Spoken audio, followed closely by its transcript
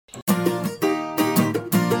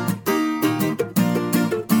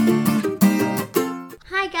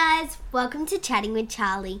Welcome to Chatting with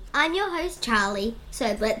Charlie. I'm your host Charlie,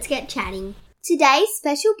 so let's get chatting. Today's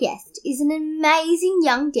special guest is an amazing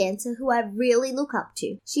young dancer who I really look up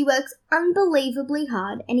to. She works unbelievably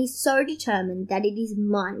hard and is so determined that it is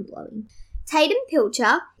mind-blowing. Tatum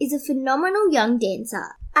Pilcher is a phenomenal young dancer.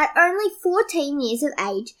 At only 14 years of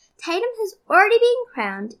age, Tatum has already been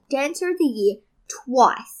crowned Dancer of the Year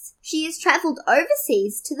twice. She has travelled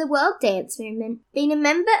overseas to the World Dance Movement, been a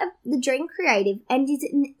member of the Dream Creative, and is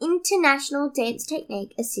an international dance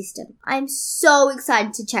technique assistant. I am so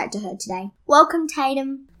excited to chat to her today. Welcome,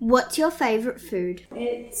 Tatum. What's your favourite food?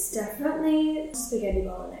 It's definitely spaghetti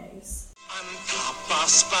bolognese. I'm Papa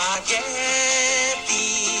Spaghetti,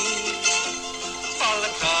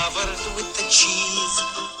 fully covered with the cheese.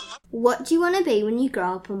 What do you want to be when you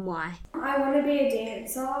grow up and why? I want to be a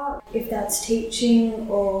dancer, if that's teaching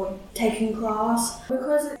or taking class.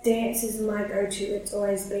 Because dance is my go-to, it's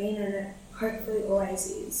always been and it hopefully always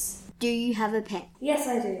is. Do you have a pet? Yes,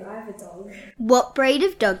 I do. I have a dog. What breed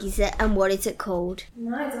of dog is it and what is it called?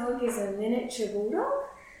 My dog is a miniature bulldog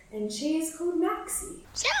and she is called Maxie.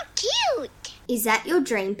 So cute! Is that your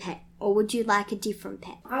dream pet or would you like a different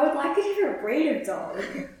pet? I would like a different breed of dog.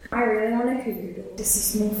 I really want a cavoodle. Just a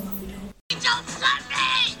small fluffy dog. Don't slap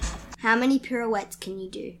me! How many pirouettes can you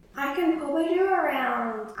do? I can probably do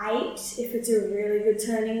around 8 if it's a really good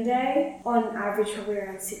turning day. On average, probably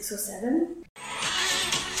around 6 or 7.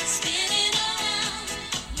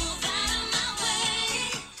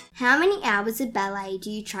 How many hours of ballet do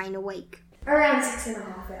you train a week? Around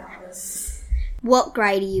 6.5 hours. What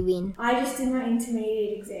grade are you in? I just did my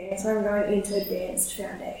intermediate exam, so I'm going into advanced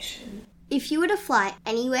foundation. If you were to fly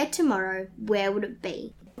anywhere tomorrow, where would it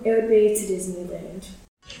be? It would be to Disneyland.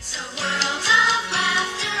 It's a world of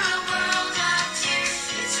laughter, a world of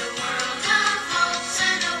tears. It's a world of hopes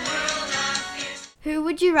and a world of fears. Who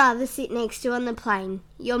would you rather sit next to on the plane?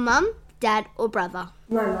 Your mum, dad or brother?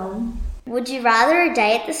 My mum. Would you rather a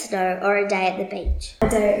day at the snow or a day at the beach? A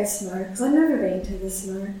day at the snow, because I've never been to the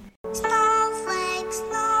snow. Snowflake,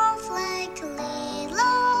 snowflake,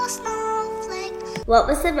 little snowflake. What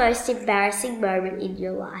was the most embarrassing moment in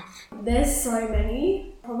your life? There's so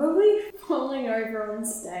many. Probably falling over on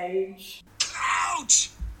stage.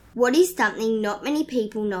 Ouch! What is something not many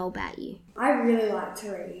people know about you? I really like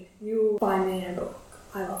to read. You'll find me in a book.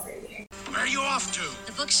 I love reading. Where are you off to?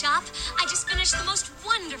 The bookshop. I just finished the most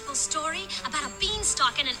wonderful story about a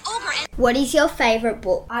beanstalk and an ogre and... What is your favourite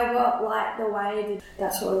book? I got Light the Way.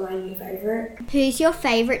 That's probably my new favourite. Who's your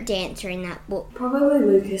favourite dancer in that book? Probably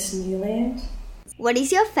Lucas Newland. What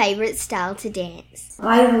is your favourite style to dance?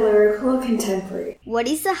 Either lyrical or contemporary. What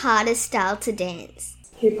is the hardest style to dance?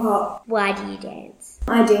 Hip hop. Why do you dance?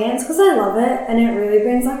 I dance because I love it and it really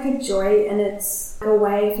brings like a joy and it's a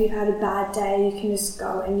way if you've had a bad day you can just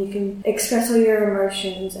go and you can express all your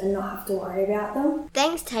emotions and not have to worry about them.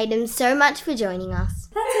 Thanks Tatum so much for joining us.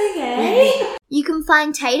 That's okay. You can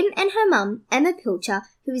find Tatum and her mum, Emma Pilcher,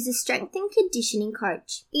 who is a strength and conditioning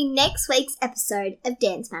coach, in next week's episode of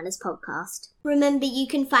Dance Matters Podcast. Remember, you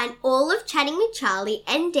can find all of Chatting with Charlie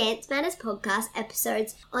and Dance Matters Podcast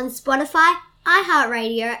episodes on Spotify,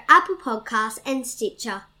 iHeartRadio, Apple Podcasts and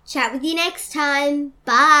Stitcher. Chat with you next time.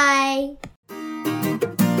 Bye.